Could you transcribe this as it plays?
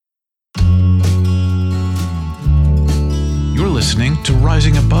listening to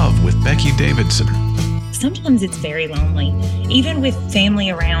Rising Above with Becky Davidson. Sometimes it's very lonely. Even with family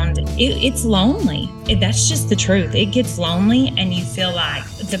around, it's lonely. That's just the truth. It gets lonely, and you feel like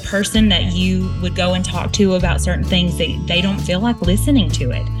the person that you would go and talk to about certain things, they don't feel like listening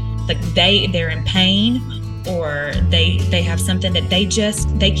to it. Like they're in pain, or they have something that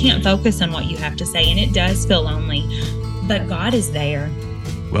they can't focus on what you have to say, and it does feel lonely. But God is there.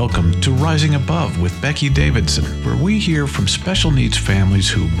 Welcome to Rising Above with Becky Davidson, where we hear from special needs families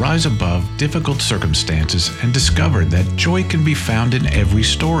who rise above difficult circumstances and discover that joy can be found in every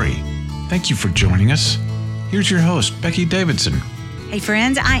story. Thank you for joining us. Here's your host, Becky Davidson. Hey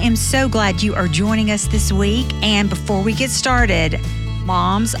friends, I am so glad you are joining us this week. And before we get started,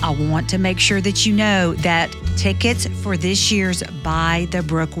 moms, I want to make sure that you know that tickets for this year's By the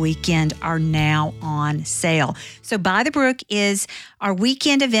Brook weekend are now on sale. So By the Brook is our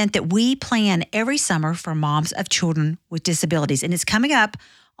weekend event that we plan every summer for moms of children with disabilities. And it's coming up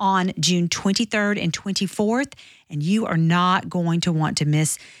on June 23rd and 24th. And you are not going to want to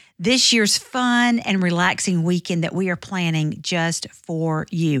miss this year's fun and relaxing weekend that we are planning just for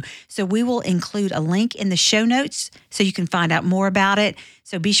you. So we will include a link in the show notes so you can find out more about it.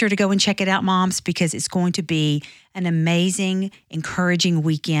 So be sure to go and check it out, moms, because it's going to be an amazing, encouraging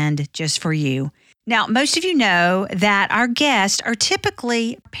weekend just for you. Now, most of you know that our guests are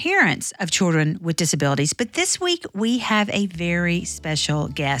typically parents of children with disabilities, but this week we have a very special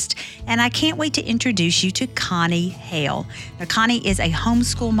guest, and I can't wait to introduce you to Connie Hale. Now, Connie is a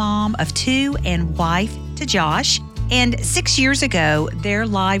homeschool mom of two and wife to Josh, and 6 years ago, their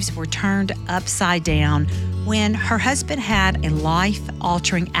lives were turned upside down when her husband had a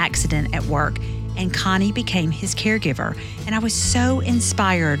life-altering accident at work, and Connie became his caregiver. And I was so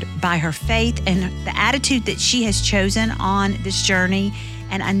inspired by her faith and the attitude that she has chosen on this journey.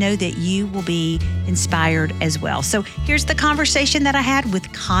 And I know that you will be inspired as well. So here's the conversation that I had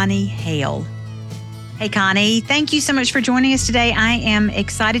with Connie Hale. Hey, Connie, thank you so much for joining us today. I am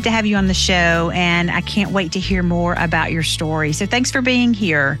excited to have you on the show, and I can't wait to hear more about your story. So thanks for being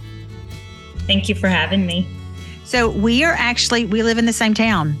here. Thank you for having me. So we live in the same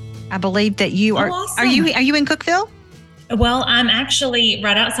town. I believe that you are. Awesome. Are you in Cookeville? Well, I'm actually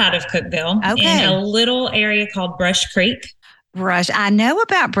right outside of Cookeville in a little area called Brush Creek. I know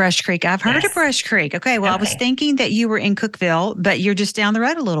about Brush Creek. I've heard of Brush Creek. Okay. Well, I was thinking that you were in Cookeville, but you're just down the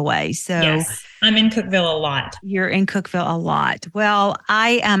road a little way. So yes, I'm in Cookeville a lot. You're in Cookeville a lot. Well,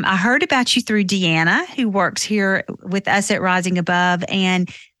 I heard about you through Deanna, who works here with us at Rising Above,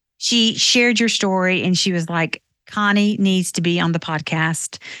 and she shared your story, and she was like, Connie needs to be on the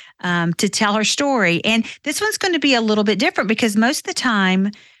podcast to tell her story. And this one's going to be a little bit different because most of the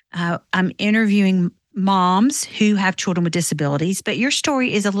time I'm interviewing moms who have children with disabilities, but your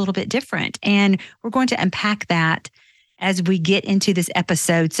story is a little bit different. And we're going to unpack that as we get into this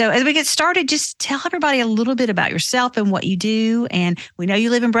episode. So as we get started, just tell everybody a little bit about yourself and what you do. And we know you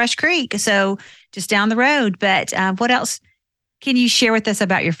live in Brush Creek, so just down the road. But what else can you share with us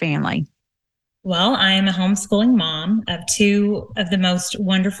about your family? Well, I am a homeschooling mom of two of the most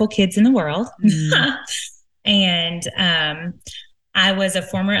wonderful kids in the world. And I was a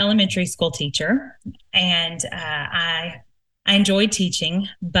former elementary school teacher, and I enjoyed teaching.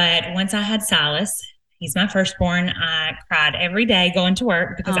 But once I had Silas, he's my firstborn, I cried every day going to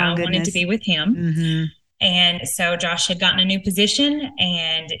work because I wanted to be with him. Mm-hmm. And so Josh had gotten a new position,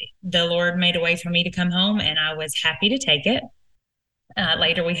 and the Lord made a way for me to come home, and I was happy to take it.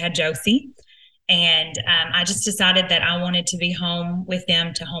 Later, we had Josie. And I just decided that I wanted to be home with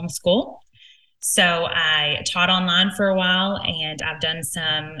them to homeschool. So I taught online for a while, and I've done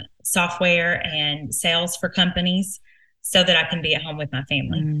some software and sales for companies so that I can be at home with my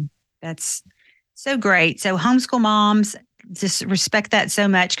family. That's so great. So homeschool moms, just respect that so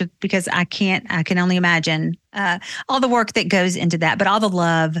much because I can only imagine all the work that goes into that, but all the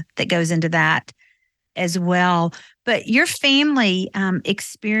love that goes into that as well. But your family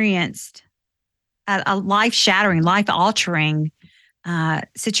experienced a life-shattering, life-altering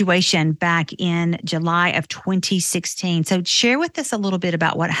situation back in July of 2016. So share with us a little bit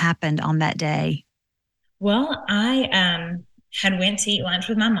about what happened on that day. Well, I had went to eat lunch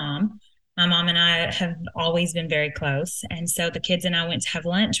with my mom. My mom and I have always been very close. And so the kids and I went to have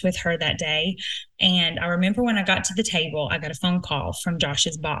lunch with her that day. And I remember when I got to the table, I got a phone call from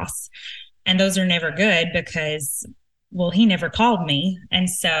Josh's boss. And those are never good because he never called me. And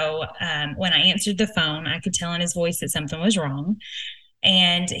so when I answered the phone, I could tell in his voice that something was wrong.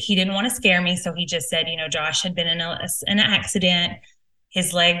 And he didn't want to scare me. So he just said, Josh had been in an accident.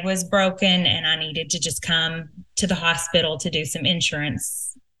 His leg was broken, and I needed to just come to the hospital to do some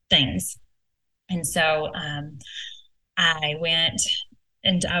insurance things. And so I went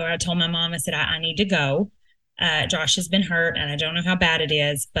and I told my mom, I said, I need to go. Josh has been hurt and I don't know how bad it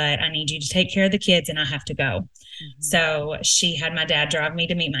is, but I need you to take care of the kids and I have to go. Mm-hmm. So she had my dad drive me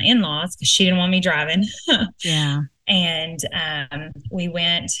to meet my in-laws because she didn't want me driving. Yeah. And we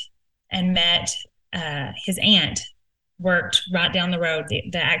went and met his aunt, worked right down the road.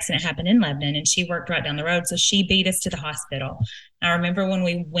 The accident happened in Lebanon and she worked right down the road. So she beat us to the hospital. I remember when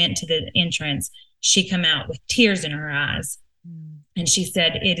we went to the entrance, she come out with tears in her eyes. And she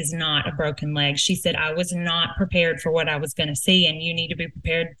said, it is not a broken leg. She said, I was not prepared for what I was going to see. And you need to be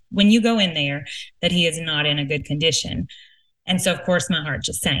prepared when you go in there that he is not in a good condition. And so, of course, my heart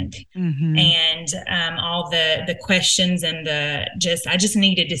just sank. Mm-hmm. And all the questions and I just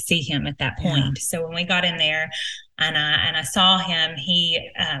needed to see him at that point. Yeah. So when we got in there and I saw him, he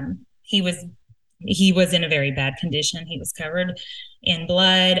was in a very bad condition. He was covered in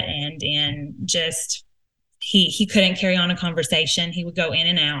blood and in just... He couldn't carry on a conversation. He would go in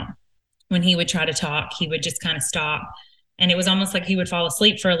and out. When he would try to talk, he would just kind of stop. And it was almost like he would fall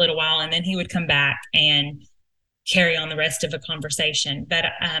asleep for a little while and then he would come back and carry on the rest of a conversation. But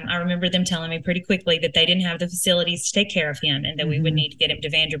I remember them telling me pretty quickly that they didn't have the facilities to take care of him and that we would need to get him to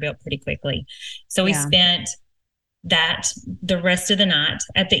Vanderbilt pretty quickly. So we spent the rest of the night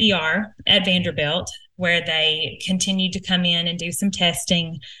at the ER at Vanderbilt, where they continued to come in and do some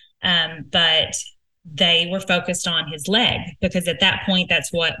testing. But they were focused on his leg because at that point,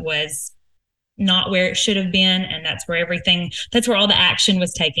 that's what was not where it should have been. And that's where all the action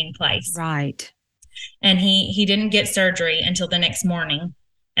was taking place. Right. And he didn't get surgery until the next morning.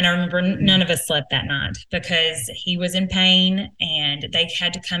 And I remember none of us slept that night because he was in pain and they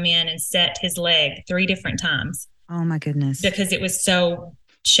had to come in and set his leg 3 different times. Oh my goodness. Because it was so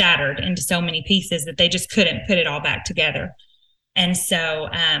shattered into so many pieces that they just couldn't put it all back together. And so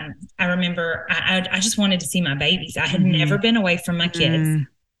I remember I just wanted to see my babies. I had never been away from my kids,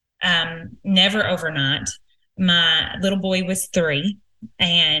 never overnight. My little boy was 3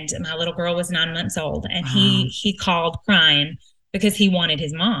 and my little girl was 9 months old. And he called crying because he wanted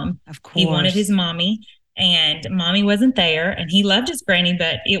his mom. Of course. He wanted his mommy and mommy wasn't there. And he loved his granny,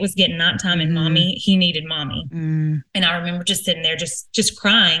 but it was getting nighttime and he needed mommy. And I remember just sitting there, just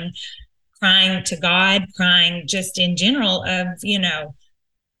crying to God, crying just in general of,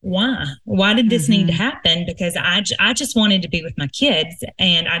 why did this need to happen? Because I just wanted to be with my kids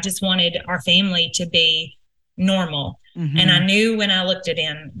and I just wanted our family to be normal. And I knew when I looked at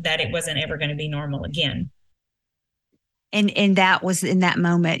him that it wasn't ever going to be normal again. And that was in that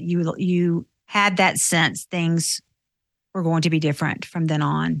moment, you had that sense things were going to be different from then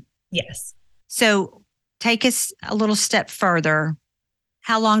on. Yes. So take us a little step further.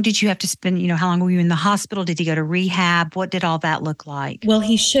 How long did you have to spend, how long were you in the hospital? Did he go to rehab? What did all that look like? Well,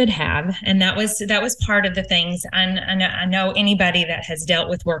 he should have. And that was part of the things. I know anybody that has dealt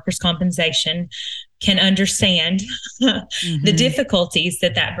with workers' compensation can understand the difficulties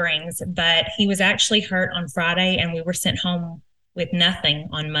that brings. But he was actually hurt on Friday and we were sent home with nothing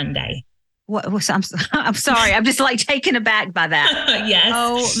on Monday. What? I'm sorry. I'm just taken aback by that. Yes.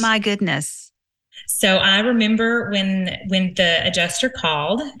 Oh my goodness. So I remember when the adjuster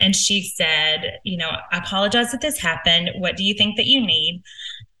called and she said, I apologize that this happened. What do you think that you need?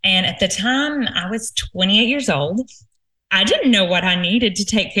 And at the time I was 28 years old. I didn't know what I needed to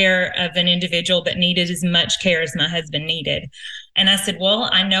take care of an individual that needed as much care as my husband needed. And I said, well,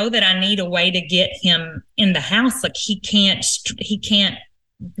 I know that I need a way to get him in the house. He can't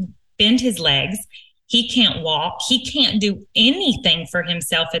bend his legs. He can't walk. He can't do anything for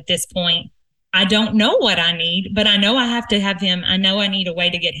himself at this point. I don't know what I need, but I know I have to have him. I know I need a way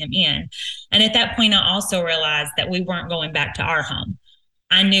to get him in. And at that point, I also realized that we weren't going back to our home.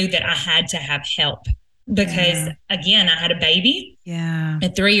 I knew that I had to have help because, again, I had a baby, a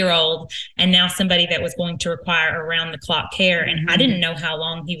 3-year-old, and now somebody that was going to require around-the-clock care. And I didn't know how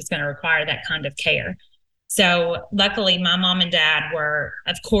long he was going to require that kind of care. So luckily, my mom and dad were,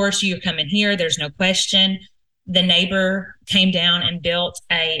 of course, you're coming here. There's no question. The neighbor came down and built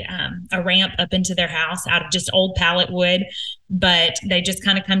a ramp up into their house out of just old pallet wood, but they just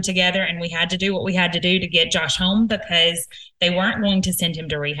kind of come together and we had to do what we had to do to get Josh home because they weren't going to send him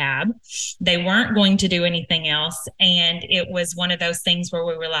to rehab. They weren't going to do anything else. And it was one of those things where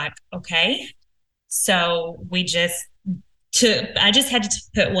we were like, okay, so I just had to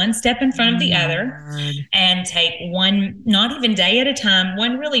put one step in front of the other and take one, not even day at a time,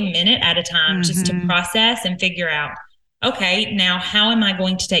 one really minute at a time, just to process and figure out, okay, now how am I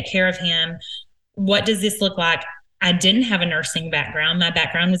going to take care of him? What does this look like? I didn't have a nursing background. My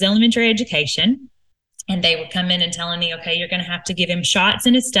background was elementary education. And they would come in and telling me, okay, you're going to have to give him shots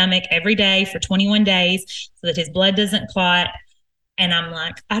in his stomach every day for 21 days so that his blood doesn't clot. And I'm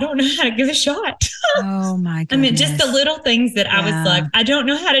like, I don't know how to give a shot. Oh my I goodness. mean, just the little things that I was like, I don't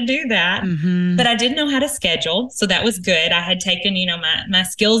know how to do that, Mm-hmm. but I did know how to schedule. So that was good. I had taken, my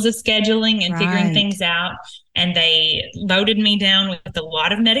skills of scheduling and figuring things out, and they loaded me down with a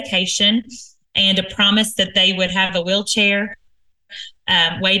lot of medication and a promise that they would have a wheelchair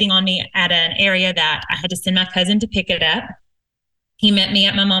waiting on me at an area that I had to send my cousin to pick it up. He met me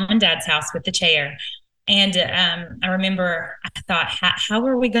at my mom and dad's house with the chair. And I remember I thought, how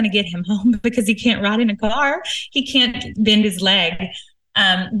are we going to get him home? Because he can't ride in a car. He can't bend his leg.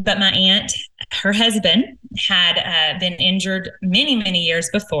 But my aunt, her husband, had been injured many, many years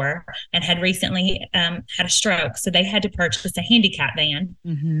before and had recently had a stroke. So they had to purchase a handicap van.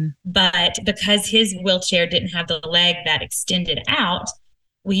 Mm-hmm. But because his wheelchair didn't have the leg that extended out,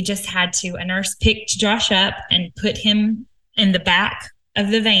 we just had to, a nurse picked Josh up and put him in the back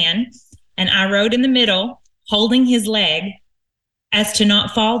of the van. And I rode in the middle, holding his leg as to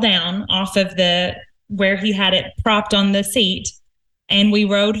not fall down off of where he had it propped on the seat. And we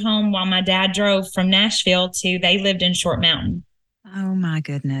rode home while my dad drove from Nashville they lived in Short Mountain. Oh my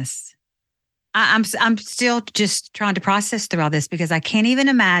goodness. I'm still just trying to process through all this because I can't even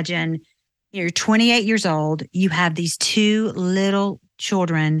imagine. You're 28 years old. You have these two little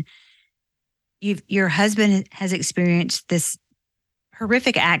children. Your husband has experienced this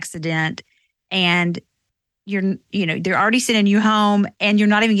horrific accident, and they're already sending you home, and you're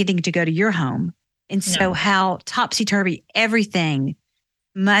not even getting to go to your home. And so how topsy-turvy everything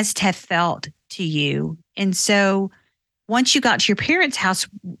must have felt to you. And so once you got to your parents' house,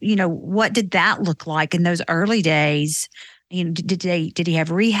 what did that look like in those early days? Did he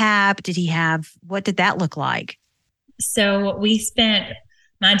have rehab? What did that look like? So we spent,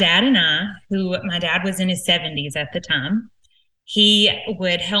 my dad and I, my dad was in his 70s at the time, he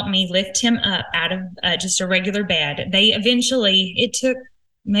would help me lift him up out of just a regular bed. It took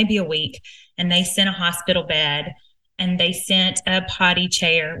maybe a week, and they sent a hospital bed, and they sent a potty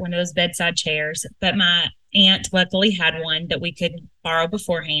chair, one of those bedside chairs. But my aunt luckily had one that we could borrow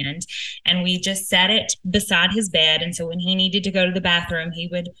beforehand, and we just sat it beside his bed. And so when he needed to go to the bathroom, he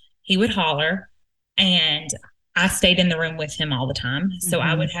would holler, and I stayed in the room with him all the time. So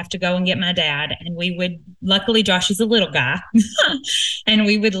I would have to go and get my dad, and luckily Josh is a little guy, and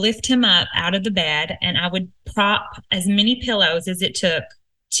we would lift him up out of the bed, and I would prop as many pillows as it took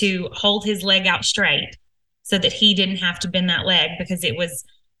to hold his leg out straight so that he didn't have to bend that leg, because it was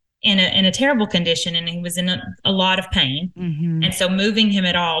in a terrible condition and he was in a lot of pain. Mm-hmm. And so moving him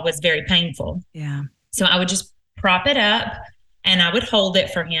at all was very painful. Yeah. So I would just prop it up and I would hold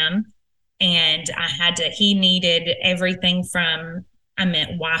it for him. And he needed everything from,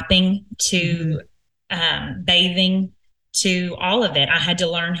 wiping to bathing to all of it. I had to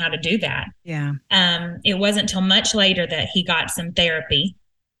learn how to do that. Yeah. It wasn't until much later that he got some therapy,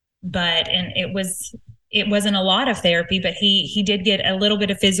 and it wasn't a lot of therapy, but he did get a little bit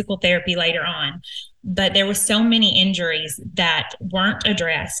of physical therapy later on. But there were so many injuries that weren't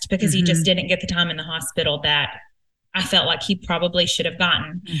addressed because he just didn't get the time in the hospital that I felt like he probably should have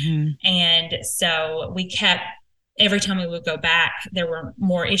gotten. Mm-hmm. And so every time we would go back, there were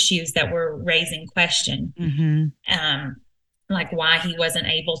more issues that were raising question. Mm-hmm. Like why he wasn't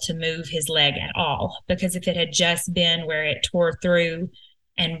able to move his leg at all. Because if it had just been where it tore through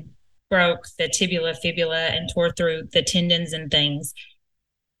and broke the tibula, fibula, and tore through the tendons and things,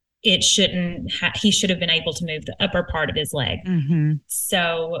 he should have been able to move the upper part of his leg. Mm-hmm.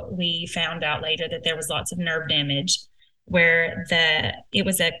 So we found out later that there was lots of nerve damage where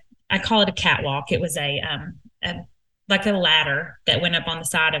I call it a catwalk. It was like a ladder that went up on the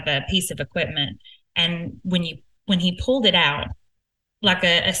side of a piece of equipment. And when he pulled it out, like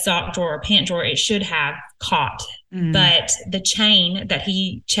a sock drawer or pant drawer, it should have caught. Mm. But the chain that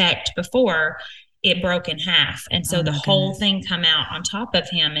he checked before, it broke in half. And so the whole thing come out on top of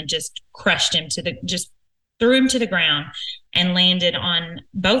him and just crushed him just threw him to the ground and landed on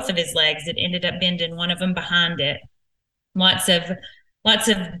both of his legs. It ended up bending one of them behind it. Lots of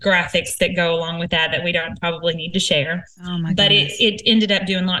graphics that go along with that we don't probably need to share. Oh my but goodness. It ended up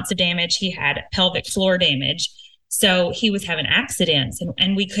doing lots of damage. He had pelvic floor damage. So he was having accidents,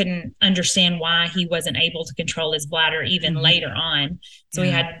 and we couldn't understand why he wasn't able to control his bladder even later on. So we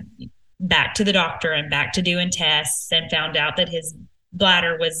had back to the doctor and back to doing tests, and found out that his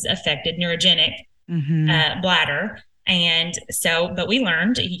bladder was affected, neurogenic bladder. And so, but we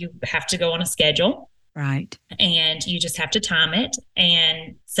learned you have to go on a schedule. Right. And you just have to time it.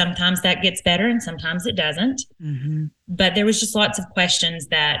 And sometimes that gets better and sometimes it doesn't. Mm-hmm. But there was just lots of questions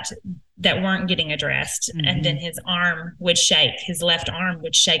that weren't getting addressed. Mm-hmm. And then his arm would shake. His left arm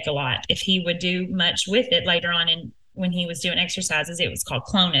would shake a lot. If he would do much with it later on when he was doing exercises, it was called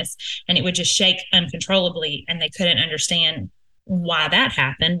clonus, and it would just shake uncontrollably, and they couldn't understand why that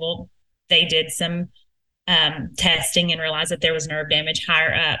happened. Well, they did some testing and realized that there was nerve damage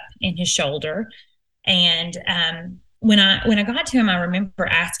higher up in his shoulder. And when I got to him, I remember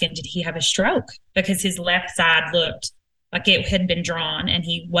asking, did he have a stroke? Because his left side looked like it had been drawn and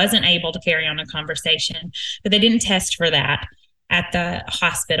he wasn't able to carry on a conversation. But they didn't test for that at the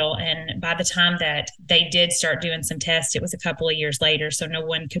hospital. And by the time that they did start doing some tests, it was a couple of years later. So no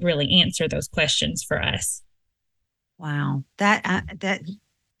one could really answer those questions for us. Wow. That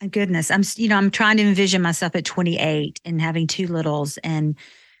goodness. I'm trying to envision myself at 28 and having two littles and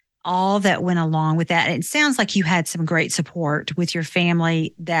all that went along with that. It sounds like you had some great support with your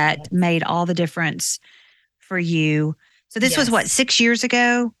family that made all the difference for you. So this was what, 6 years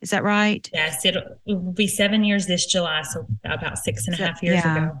ago? Is that right? Yes, it will be 7 years this July. So about 6.5 years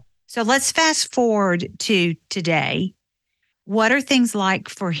ago. So let's fast forward to today. What are things like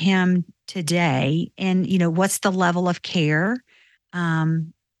for him today? And, what's the level of care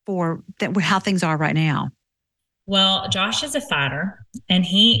for that, how things are right now? Well, Josh is a fighter, and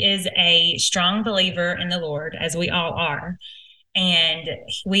he is a strong believer in the Lord, as we all are. And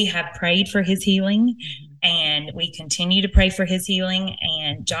we have prayed for his healing, and we continue to pray for his healing.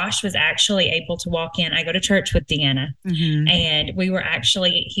 And Josh was actually able to walk in. I go to church with Deanna, and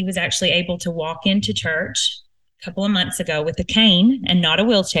he was actually able to walk into church a couple of months ago with a cane and not a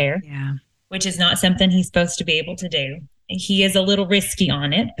wheelchair, which is not something he's supposed to be able to do. He is a little risky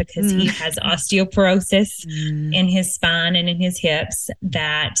on it because he has osteoporosis in his spine and in his hips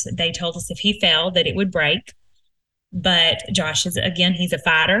that they told us if he fell that it would break. But Josh is, again, he's a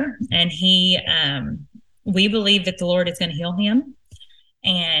fighter, and we believe that the Lord is going to heal him.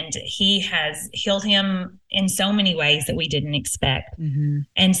 And he has healed him in so many ways that we didn't expect.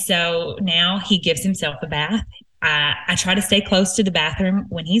 And so now he gives himself a bath. I try to stay close to the bathroom.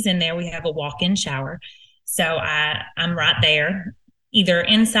 When he's in there, we have a walk-in shower. So I'm right there, either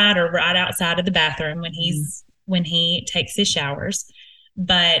inside or right outside of the bathroom when he takes his showers.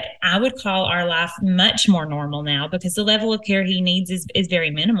 But I would call our life much more normal now because the level of care he needs is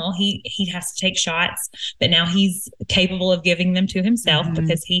very minimal. He has to take shots, but now he's capable of giving them to himself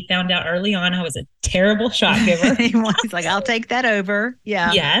because he found out early on I was a terrible shot giver. He's like, I'll take that over.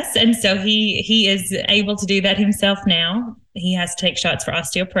 Yeah. Yes. And so he is able to do that himself now. He has to take shots for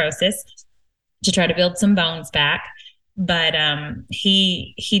osteoporosis to try to build some bones back. But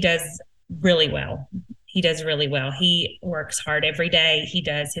he does really well. He does really well. He works hard every day. He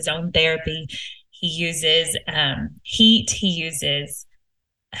does his own therapy. He uses heat. He uses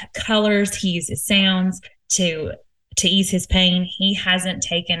colors. He uses sounds to ease his pain. He hasn't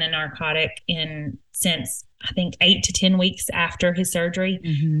taken a narcotic since I think 8 to 10 weeks after his surgery.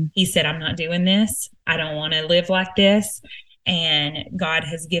 He said, I'm not doing this. I don't want to live like this. And God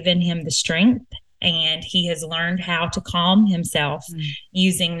has given him the strength, and he has learned how to calm himself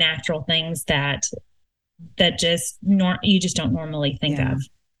using natural things that you just don't normally think of.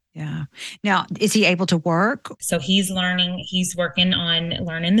 Yeah. Now, is he able to work? So he's working on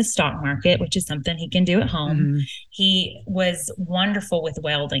learning the stock market, which is something he can do at home. He was wonderful with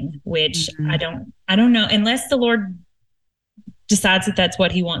welding, which I don't know, unless the Lord decides that that's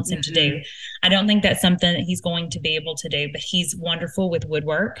what he wants him to do. I don't think that's something that he's going to be able to do, but he's wonderful with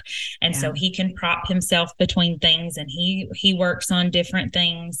woodwork. And so he can prop himself between things, and he works on different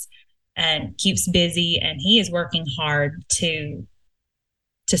things and keeps busy, and he is working hard to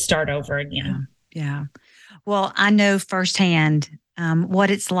start over again. Yeah. Well, I know firsthand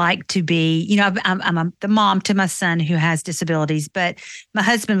what it's like to be, I'm the mom to my son who has disabilities, but my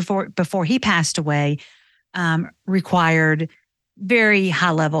husband before he passed away required very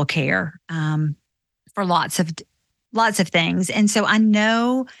high level care for lots of things. And so I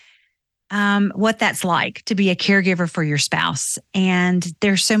know what that's like to be a caregiver for your spouse. And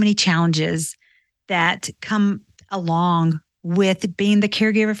there's so many challenges that come along with being the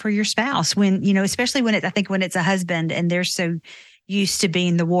caregiver for your spouse when, especially when it's a husband and they're so used to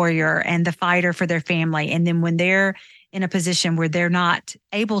being the warrior and the fighter for their family. And then when they're in a position where they're not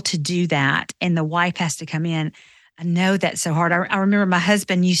able to do that and the wife has to come in, I know that's so hard. I remember my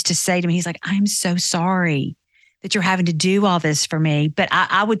husband used to say to me, he's like, I'm so sorry that you're having to do all this for me. But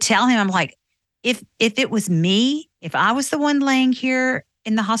I would tell him, I'm like, if it was me, if I was the one laying here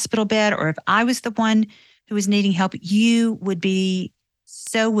in the hospital bed, or if I was the one who was needing help, you would be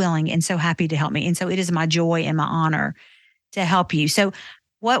so willing and so happy to help me. And so it is my joy and my honor to help you. So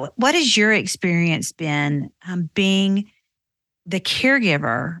what has your experience been being the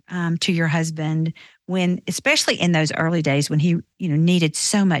caregiver to your husband when, especially in those early days when he, needed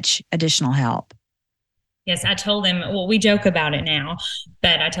so much additional help? Yes, I told him, well, we joke about it now,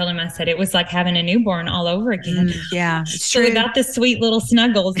 but I told him, I said, it was like having a newborn all over again. Yeah, it's so true. we got the sweet little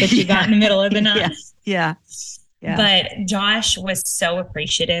snuggles that you got in the middle of the night. Yeah. But Josh was so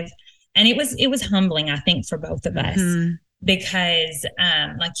appreciative. And it was humbling, I think, for both of us. Because,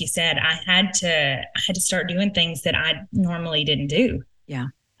 like you said, I had to start doing things that I normally didn't do. Yeah.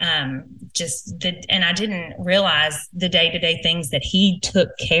 And I didn't realize the day-to-day things that he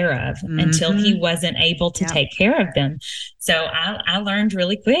took care of until he wasn't able to take care of them. So I learned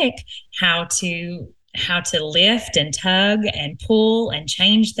really quick how to lift and tug and pull and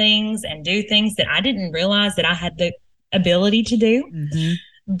change things and do things that I didn't realize that I had the ability to do.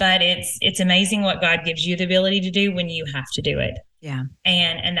 But it's amazing what God gives you the ability to do when you have to do it. Yeah.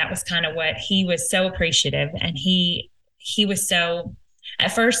 And that was kind of what he was so appreciative. And he was so,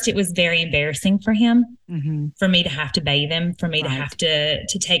 at first it was very embarrassing for him, for me to have to bathe him, for me to have to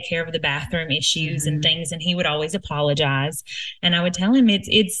take care of the bathroom issues and things. And he would always apologize. And I would tell him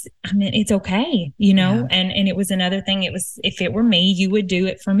it's okay, and it was another thing. It was, if it were me, you would do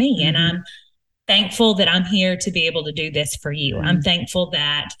it for me. And I'm thankful that I'm here to be able to do this for you. I'm thankful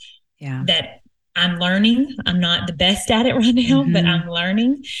that I'm learning. I'm not the best at it right now, but I'm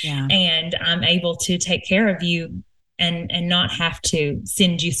learning and I'm able to take care of you and not have to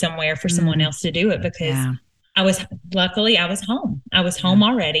send you somewhere for someone else to do it, because I was home. I was home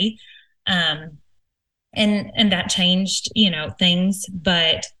already. And that changed, things,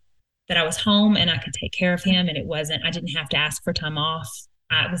 but that I was home and I could take care of him, and I didn't have to ask for time off.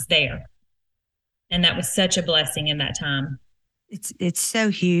 I was there. And that was such a blessing in that time. It's so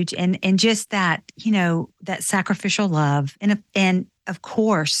huge. And just that, that sacrificial love. And of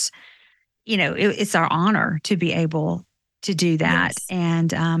course, it's our honor to be able to do that. Yes.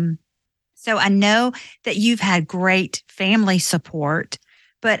 And so I know that you've had great family support,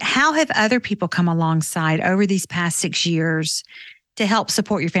 but how have other people come alongside over these past 6 years to help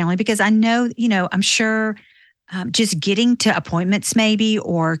support your family? Because I know, I'm sure just getting to appointments maybe,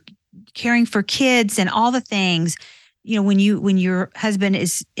 or caring for kids and all the things, when your husband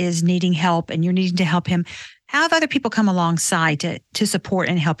is needing help and you're needing to help him, how have other people come alongside to support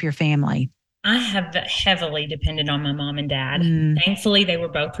and help your family? I have heavily depended on my mom and dad. Thankfully, they were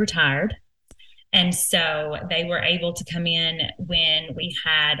both retired. And so they were able to come in when we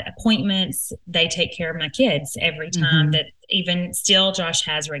had appointments. They take care of my kids every time that, even still, Josh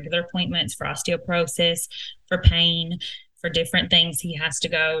has regular appointments for osteoporosis, for pain, for different things. He has to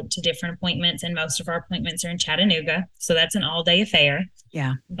go to different appointments, and most of our appointments are in Chattanooga. So that's an all-day affair.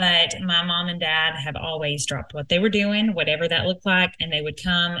 Yeah. But my mom and dad have always dropped what they were doing, whatever that looked like, and they would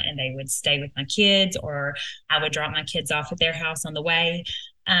come and they would stay with my kids, or I would drop my kids off at their house on the way.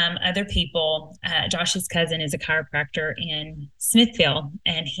 Other people, Josh's cousin is a chiropractor in Smithville,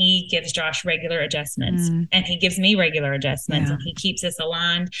 and he gives Josh regular adjustments, and he gives me regular adjustments, and he keeps us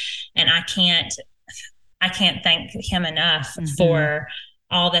aligned. And I can't thank him enough for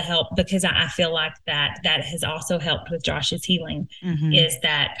all the help, because I feel like that has also helped with Josh's healing, is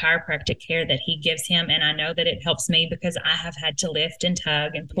that chiropractic care that he gives him. And I know that it helps me, because I have had to lift and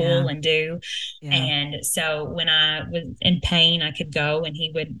tug and pull and do. And so when I was in pain, I could go, and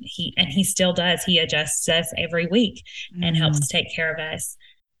he still does. He adjusts us every week and helps take care of us.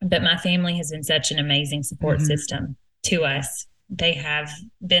 But my family has been such an amazing support system to us. They have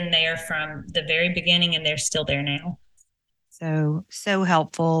been there from the very beginning, and they're still there now. So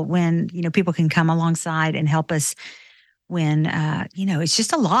helpful when, people can come alongside and help us when, it's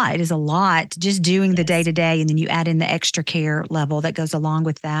just a lot. It is a lot just doing the day to day. And then you add in the extra care level that goes along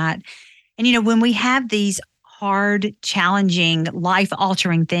with that. And, when we have these hard, challenging, life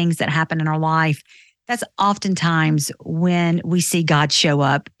altering things that happen in our life, that's oftentimes when we see God show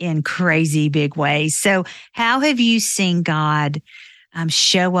up in crazy big ways. So how have you seen God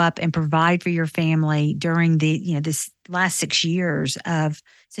show up and provide for your family during this last 6 years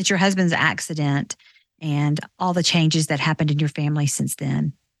since your husband's accident and all the changes that happened in your family since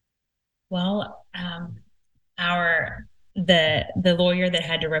then? Well, the lawyer that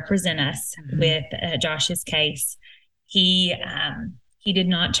had to represent us with Josh's case, he did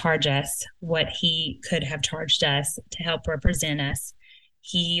not charge us what he could have charged us to help represent us.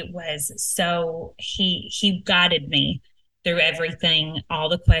 He guided me through everything, all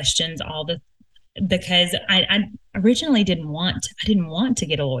the questions, because I originally didn't want to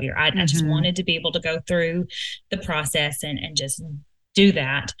get a lawyer. I just wanted to be able to go through the process and just do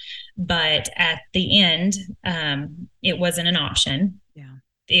that. But at the end, it wasn't an option. Yeah.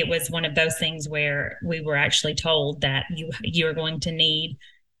 It was one of those things where we were actually told that you're going to need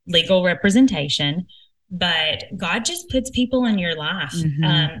legal representation. But God just puts people in your life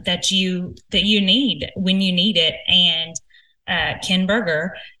that you need when you need it. And Ken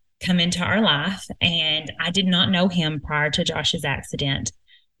Berger come into our life, and I did not know him prior to Josh's accident,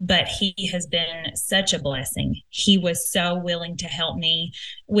 but he has been such a blessing. He was so willing to help me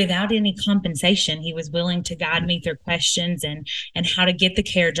without any compensation. He was willing to guide me through questions and how to get the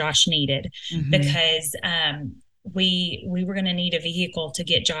care Josh needed, because we were going to need a vehicle to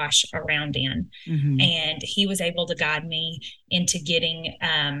get Josh around in. And he was able to guide me into getting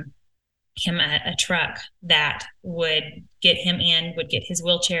him a truck that would get him in, would get his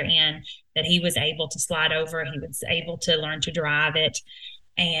wheelchair in, that he was able to slide over. He was able to learn to drive it.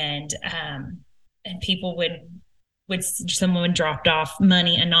 And people someone dropped off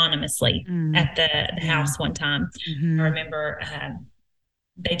money anonymously at the house one time. I remember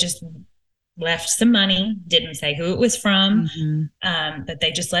they just left some money, didn't say who it was from, but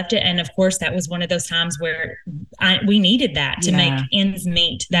they just left it. And of course, that was one of those times where we needed that to make ends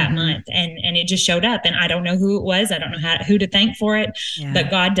meet that month. And it just showed up. And I don't know who it was. I don't know who to thank for it, but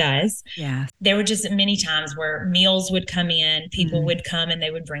God does. Yeah. There were just many times where meals would come in, people would come and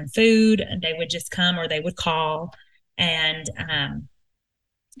they would bring food, and they would just come or they would call. And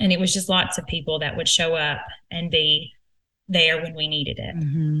it was just lots of people that would show up and be there when we needed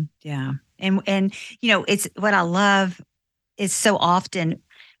it. Yeah. And, it's what I love is so often,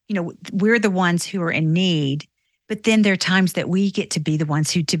 we're the ones who are in need, but then there are times that we get to be the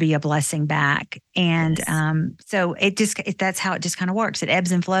ones to be a blessing back. And so that's how it just kind of works. It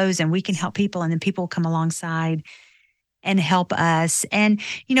ebbs and flows, and we can help people, and then people come alongside and help us. And,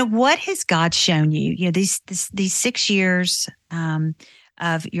 what has God shown you? These 6 years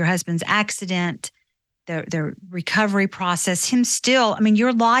of your husband's accident, the recovery process, him still,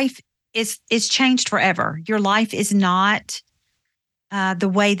 your life is changed forever. Your life is not the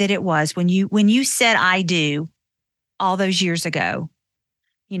way that it was when you said I do all those years ago.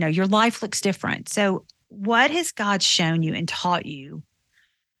 Your life looks different. So what has God shown you and taught you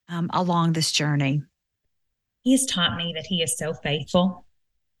along this journey? He has taught me that he is so faithful.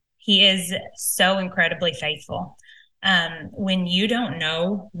 He is so incredibly faithful. When you don't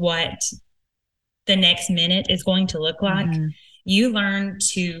know what the next minute is going to look like, you learn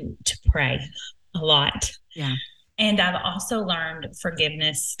to pray a lot. Yeah. And I've also learned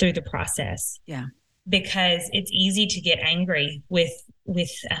forgiveness through the process. Yeah. Because it's easy to get angry with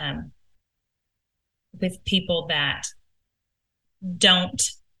people that don't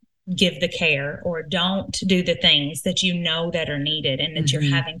give the care or don't do the things that that are needed, and that you're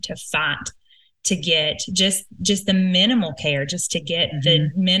having to fight to get just the minimal care, just to get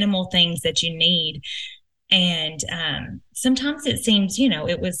the minimal things that you need. And sometimes it seems,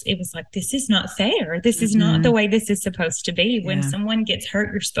 it was like, this is not fair. This is not the way this is supposed to be. When someone gets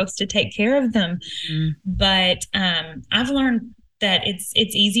hurt, you're supposed to take care of them. But I've learned that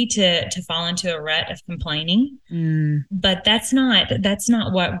it's easy to fall into a rut of complaining, but that's not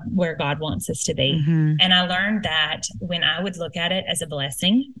where God wants us to be. And I learned that when I would look at it as a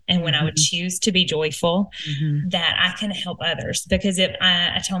blessing, and when I would choose to be joyful, that I can help others. Because if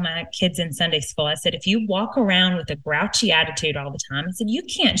I told my kids in Sunday school, I said, if you walk around with a grouchy attitude all the time, I said, you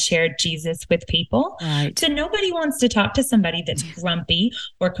can't share Jesus with people. Right. So nobody wants to talk to somebody that's grumpy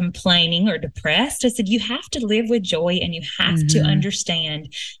or complaining or depressed. I said, you have to live with joy, and you have to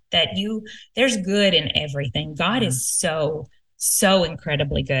understand that there's good in everything. God is so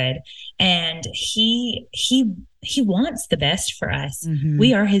incredibly good, and he wants the best for us.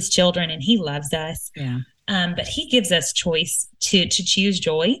 We are his children, and he loves us. But he gives us choice to choose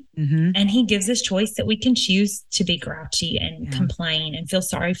joy, and he gives us choice that we can choose to be grouchy and complain and feel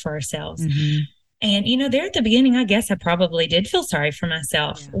sorry for ourselves. And, there at the beginning, I guess I probably did feel sorry for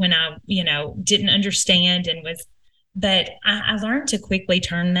myself when I, didn't understand but I learned to quickly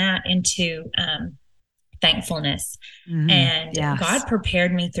turn that into thankfulness. And God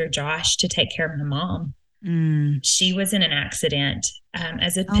prepared me through Josh to take care of my mom. She was in an accident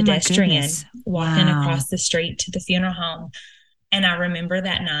as a pedestrian walking across the street to the funeral home. And I remember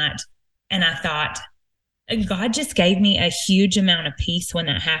that night, and I thought, God just gave me a huge amount of peace when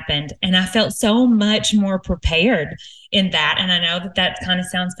that happened. And I felt so much more prepared in that. And I know that kind of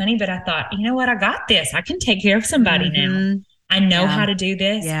sounds funny, but I thought, you know what? I got this. I can take care of somebody now. I know how to do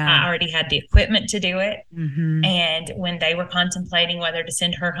this. Yeah. I already had the equipment to do it. Mm-hmm. And when they were contemplating whether to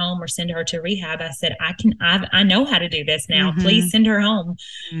send her home or send her to rehab, I said, I know how to do this now. Mm-hmm. Please send her home.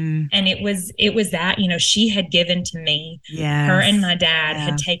 Mm. And it was that, she had given to me. Yes. Her and my dad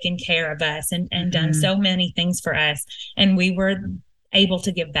had taken care of us and done so many things for us. And we were able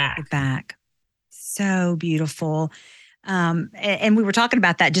to give back. So beautiful. And we were talking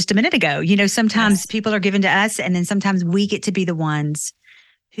about that just a minute ago. Sometimes people are given to us, and then sometimes we get to be the ones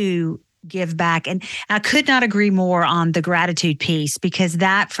who give back. And I could not agree more on the gratitude piece, because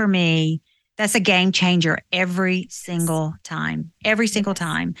that, for me, that's a game changer every single time. Every single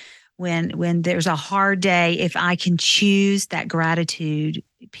time when there's a hard day, if I can choose that gratitude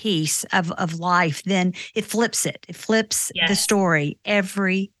piece of life, then it flips it. It flips the story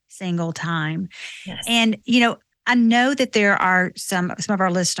every single time. Yes. And, I know that there are some of our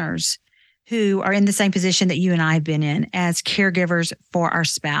listeners who are in the same position that you and I have been in as caregivers for our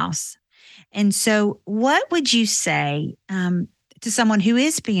spouse. And so what would you say to someone who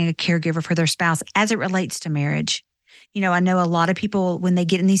is being a caregiver for their spouse as it relates to marriage? I know a lot of people, when they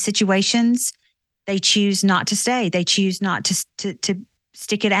get in these situations, they choose not to stay. They choose not to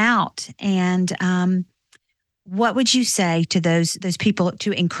stick it out. And what would you say to those people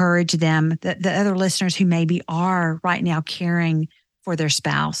to encourage them, the other listeners who maybe are right now caring for their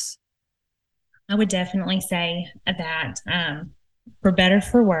spouse? I would definitely say that for better,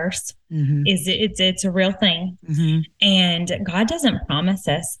 for worse, it's a real thing. And God doesn't promise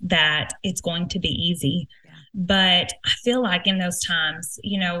us that it's going to be easy. But I feel like in those times,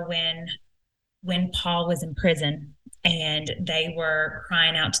 when Paul was in prison and they were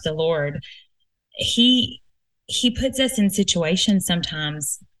crying out to the Lord, he puts us in situations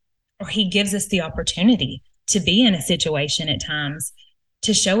sometimes, or he gives us the opportunity to be in a situation at times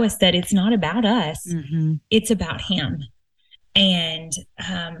to show us that it's not about us. It's about him. And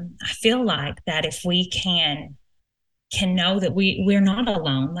I feel like that if we can know that we're not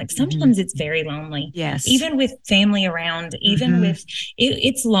alone. Like sometimes it's very lonely. Yes. Even with family around, even with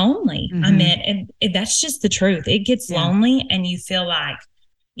it's lonely. I mean, and that's just the truth. It gets lonely, and you feel like,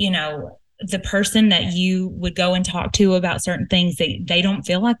 the person that you would go and talk to about certain things, they don't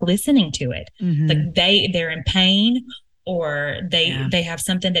feel like listening to it. Like they're in pain, or they have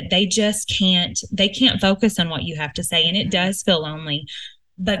something that they can't focus on what you have to say. And it does feel lonely,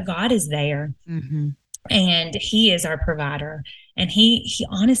 but God is there. And he is our provider, and he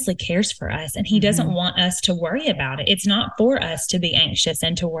honestly cares for us, and he doesn't want us to worry about it. It's not for us to be anxious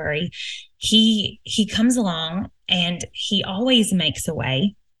and to worry. He comes along, and he always makes a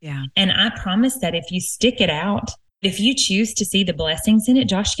way. Yeah. And I promise that if you stick it out, if you choose to see the blessings in it,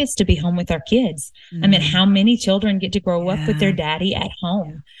 Josh gets to be home with our kids. I mean, how many children get to grow up with their daddy at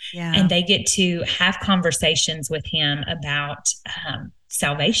home? And they get to have conversations with him about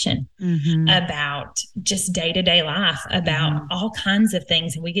salvation, about just day-to-day life, about all kinds of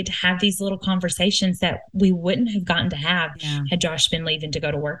things. And we get to have these little conversations that we wouldn't have gotten to have had Josh been leaving to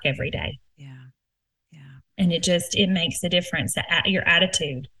go to work every day. And it makes a difference. Your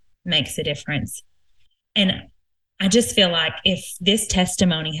attitude makes a difference. And I just feel like if this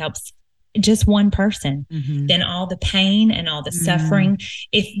testimony helps just one person, then all the pain and all the suffering,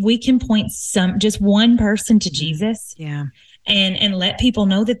 if we can point just one person to Jesus, and let people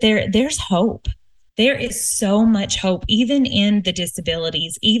know that there's hope. There is so much hope, even in the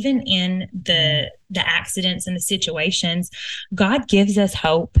disabilities, even in the accidents and the situations. God gives us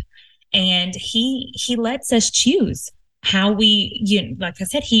hope, and he lets us choose how like I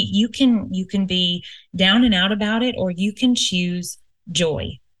said, you can be down and out about it, or you can choose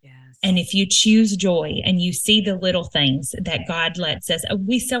joy. And if you choose joy and you see the little things that God lets us,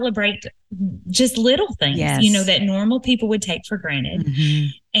 we celebrate just little things, that normal people would take for granted.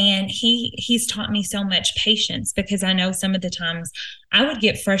 And he's taught me so much patience, because I know some of the times I would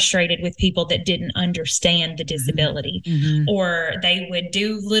get frustrated with people that didn't understand the disability, or they would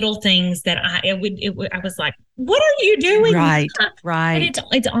do little things that I was like, what are you doing? Right. But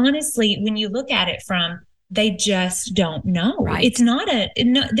it's honestly, when you look at it from, they just don't know. Right. It's not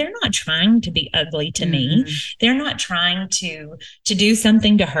they're not trying to be ugly to me. They're not trying to do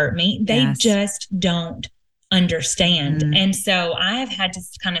something to hurt me. They just don't understand. And so I have had to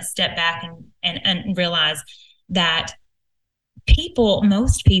kind of step back and realize that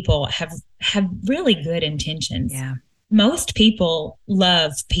most people have really good intentions. Most people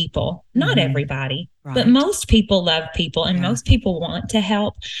love people, not everybody, but most people love people, and most people want to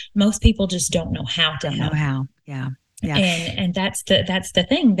help. Most people just don't know how to help. And that's the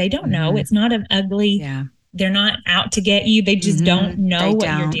thing. They don't know. It's not an ugly. They're not out to get you. They just don't know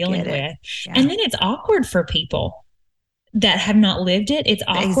what you're dealing with. And then it's awkward for people. that have not lived it, it's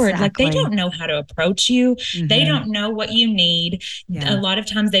awkward. Like they Exactly. don't know how to approach you. They Mhm. don't know what you need. Yeah. A lot of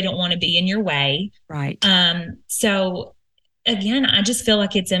times they don't want to be in your way. Right. So again, I just feel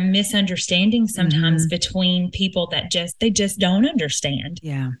like it's a misunderstanding sometimes Mhm. between people that they just don't understand.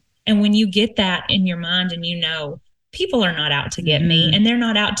 Yeah. And when you get that in your mind and you know, people are not out to get me Mhm. and they're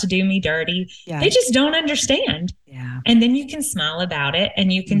not out to do me dirty. Yeah. They just don't understand. Yeah. And then you can smile about it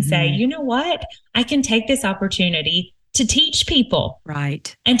and you can say, Mhm. you know what? I can take this opportunity to teach people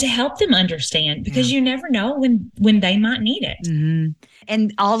Right. and to help them understand, because you never know when they might need it. Mhm.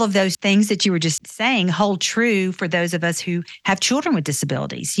 And all of those things that you were just saying hold true for those of us who have children with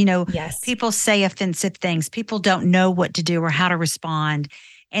disabilities. Yes. People say offensive things. People don't know what to do or how to respond.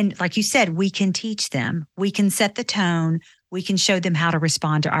 And like you said, we can teach them. We can set the tone. We can show them how to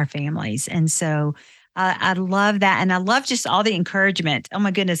respond to our families. And so I love that. And I love just all the encouragement. Oh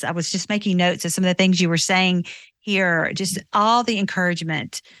my goodness. I was just making notes of some of the things you were saying here, just all the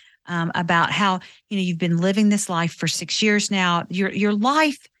encouragement about how, you've been living this life for 6 years now. Your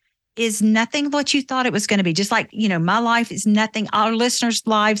life is nothing what you thought it was going to be. Just like, my life is nothing. Our listeners'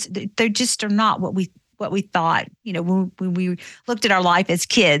 lives, they just are not what we thought, when we looked at our life as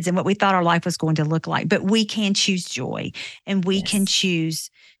kids and what we thought our life was going to look like. But we can choose joy and we can choose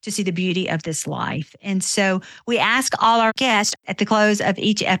to see the beauty of this life. And so we ask all our guests at the close of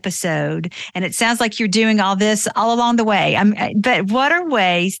each episode, and it sounds like you're doing all this all along the way. But what are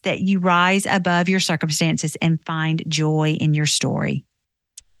ways that you rise above your circumstances and find joy in your story?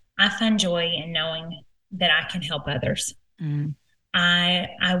 I find joy in knowing that I can help others. Mm.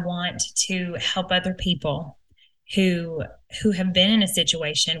 I want to help other people who have been in a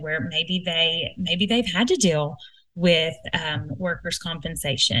situation where maybe they've had to deal with workers'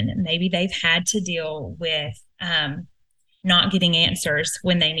 compensation. Maybe they've had to deal with not getting answers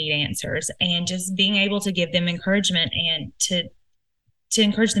when they need answers, and just being able to give them encouragement and to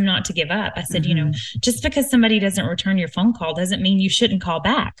encourage them not to give up. I said, just because somebody doesn't return your phone call doesn't mean you shouldn't call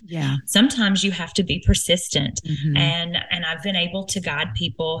back. Yeah. Sometimes you have to be persistent. Mm-hmm. And I've been able to guide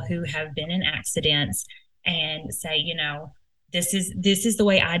people who have been in accidents and say, this is the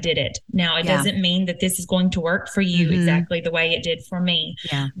way I did it. Now, it doesn't mean that this is going to work for you exactly the way it did for me.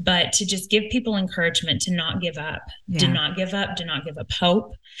 Yeah. But to just give people encouragement to not give up. Yeah. Do not give up. Do not give up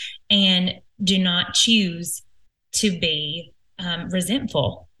hope. And do not choose to be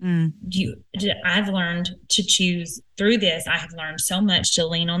resentful. I've learned to choose through this. I have learned so much to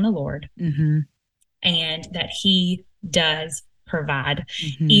lean on the Lord, and that He does provide,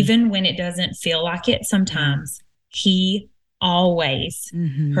 even when it doesn't feel like it. Sometimes He always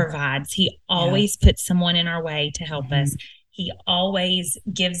provides. He always puts someone in our way to help us. He always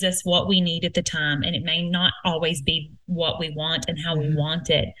gives us what we need at the time, and it may not always be what we want and how we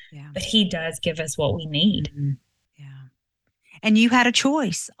want it, but He does give us what we need. And you had a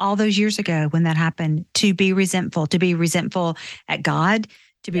choice all those years ago when that happened to be resentful at God,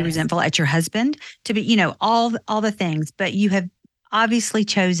 to be resentful at your husband, to be, all the things. But you have obviously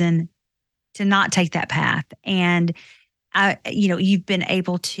chosen to not take that path. And, you've been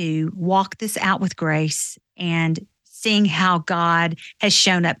able to walk this out with grace and seeing how God has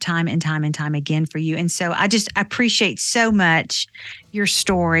shown up time and time and time again for you. And so I appreciate so much your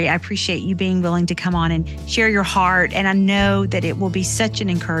story. I appreciate you being willing to come on and share your heart. And I know that it will be such an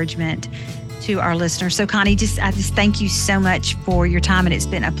encouragement to our listeners. So Connie, I just thank you so much for your time. And it's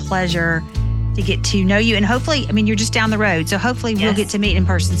been a pleasure to get to know you. And hopefully, you're just down the road. So hopefully we'll get to meet in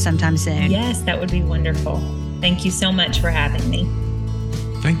person sometime soon. Yes, that would be wonderful. Thank you so much for having me.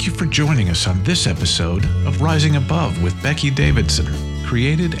 Thank you for joining us on this episode of Rising Above with Becky Davidson,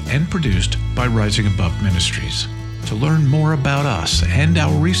 created and produced by Rising Above Ministries. To learn more about us and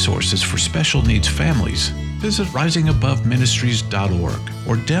our resources for special needs families, visit risingaboveministries.org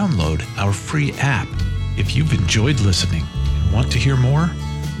or download our free app. If you've enjoyed listening and want to hear more,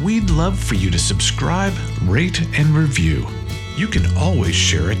 we'd love for you to subscribe, rate, and review. You can always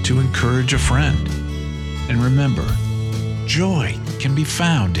share it to encourage a friend. And remember, joy can be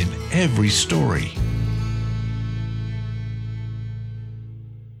found in every story.